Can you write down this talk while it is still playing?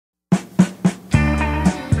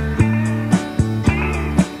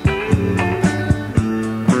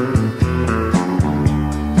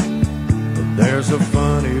a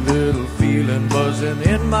funny little feeling buzzing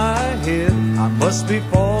in my head. I must be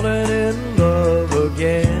falling in love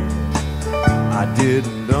again. I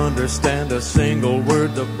didn't understand a single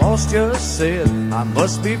word the boss just said. I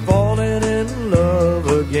must be falling in love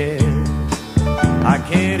again. I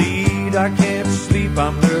can't eat, I can't sleep,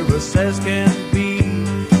 I'm nervous as can be.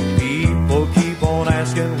 People keep on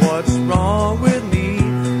asking what's wrong with me.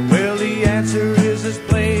 Well, the answer is as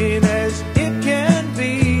plain as it can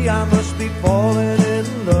be. I must be falling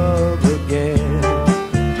in love again.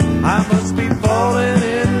 I must be falling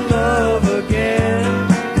in love again.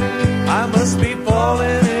 I must be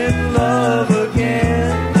falling in love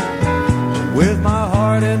again. With my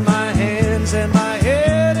heart in my hands and my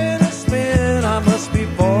head in a spin, I must be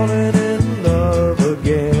falling in love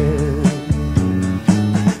again.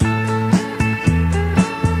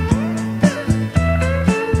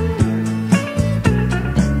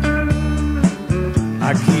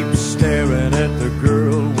 I keep staring at the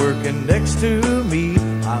girl working next to me.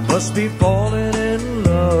 I must be falling in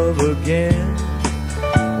love again.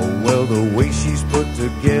 Oh, well, the way she's put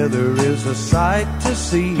together is a sight to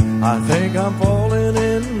see. I think I'm falling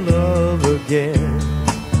in love again.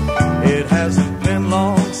 It hasn't been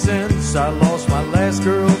long since I lost my last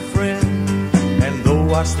girlfriend, and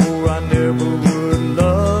though I swore I never would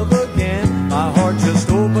love again, my heart just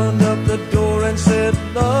opened up the door and said,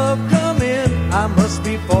 love, come in. I must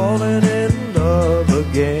be falling